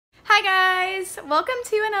guys, welcome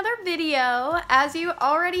to another video. As you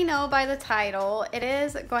already know by the title, it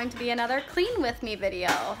is going to be another clean with me video.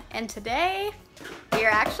 And today we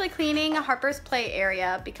are actually cleaning Harper's play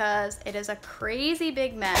area because it is a crazy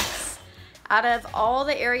big mess. Out of all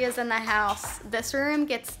the areas in the house, this room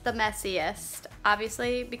gets the messiest,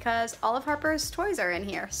 obviously because all of Harper's toys are in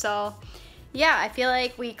here. So yeah, I feel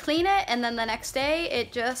like we clean it and then the next day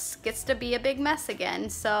it just gets to be a big mess again.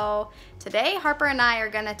 So today Harper and I are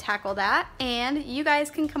gonna tackle that and you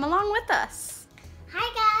guys can come along with us.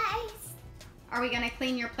 Hi guys! Are we gonna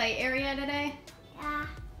clean your play area today?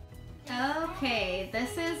 Yeah. Okay,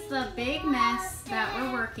 this is the big mess that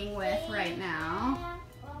we're working with right now.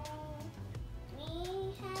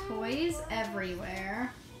 Toys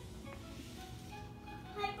everywhere.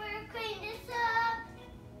 Harper, clean this up.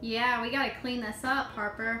 Yeah, we gotta clean this up,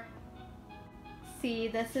 Harper. See,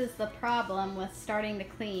 this is the problem with starting to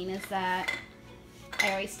clean, is that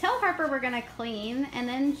I always tell Harper we're gonna clean, and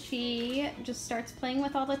then she just starts playing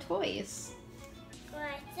with all the toys. Well,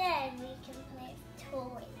 I said we can play with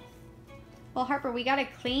toys. Well, Harper, we gotta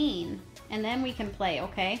clean, and then we can play,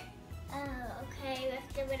 okay? Oh, okay,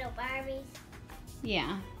 with the little Barbies.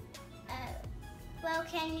 Yeah. Well,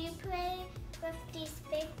 can you play with these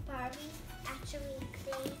big Barbies after we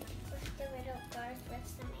clean with the little girls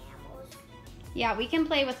with some animals? Yeah, we can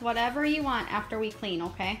play with whatever you want after we clean,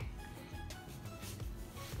 okay?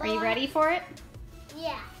 Are you ready for it?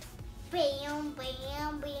 Yeah. Bam,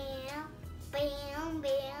 bam, bam. Bam,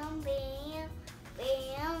 bam, bam.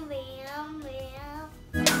 Bam, bam, bam.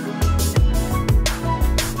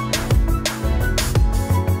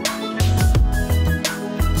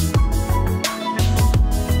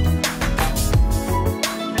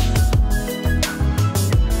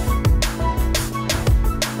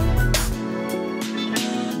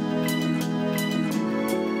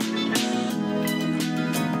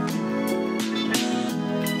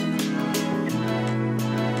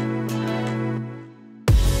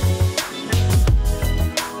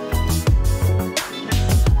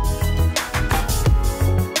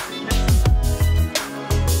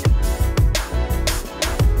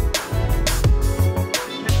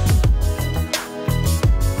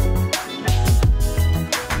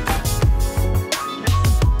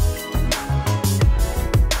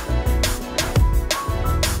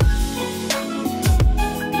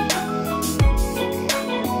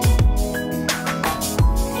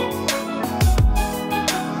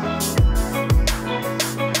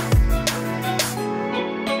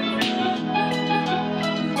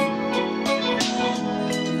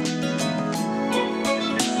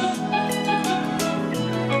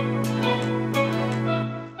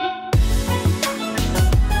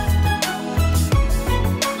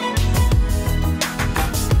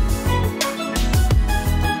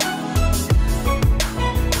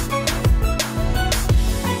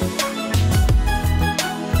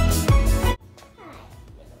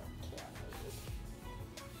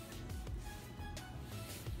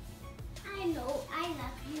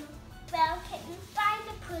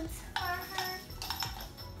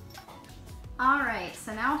 Alright,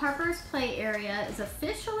 so now Harper's play area is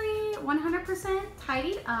officially 100%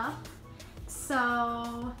 tidied up.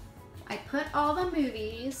 So I put all the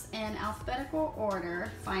movies in alphabetical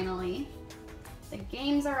order, finally. The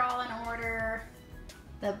games are all in order.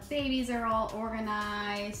 The babies are all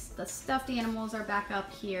organized. The stuffed animals are back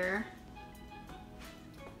up here.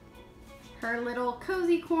 Her little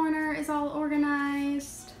cozy corner is all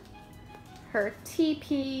organized. Her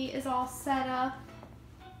teepee is all set up.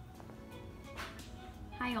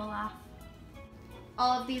 Hi, Olaf.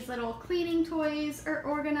 All of these little cleaning toys are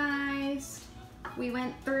organized. We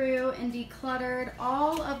went through and decluttered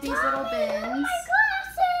all of these little bins. My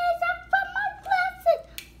glasses! I found my glasses!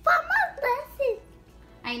 Found my glasses!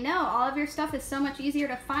 I know, all of your stuff is so much easier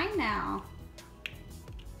to find now.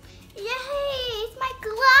 Yay! It's my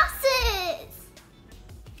glasses!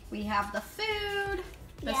 We have the food,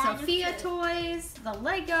 the Yeah, Sophia toys, the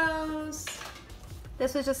Legos.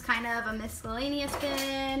 This was just kind of a miscellaneous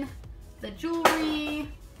bin, the jewelry,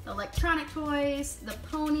 the electronic toys, the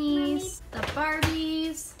ponies, the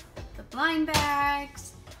Barbies, the blind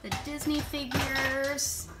bags, the Disney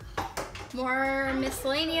figures, more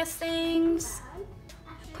miscellaneous things,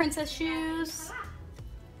 princess shoes,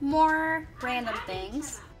 more random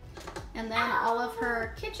things, and then all of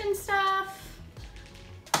her kitchen stuff.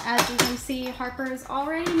 As you can see, Harper's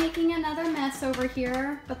already making another mess over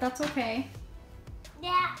here, but that's okay.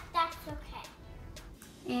 Yeah, that's okay.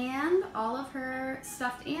 And all of her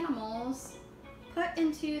stuffed animals put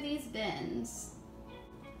into these bins.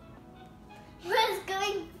 Who's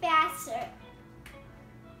going faster?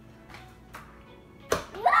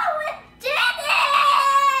 No, it did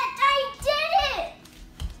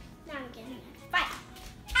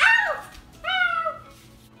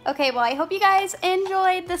Okay, well, I hope you guys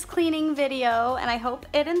enjoyed this cleaning video, and I hope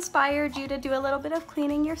it inspired you to do a little bit of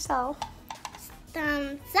cleaning yourself.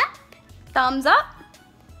 Thumbs up. Thumbs up.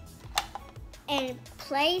 And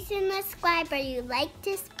please subscribe if you like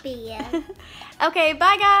this video. Okay,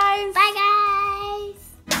 bye guys. Bye guys.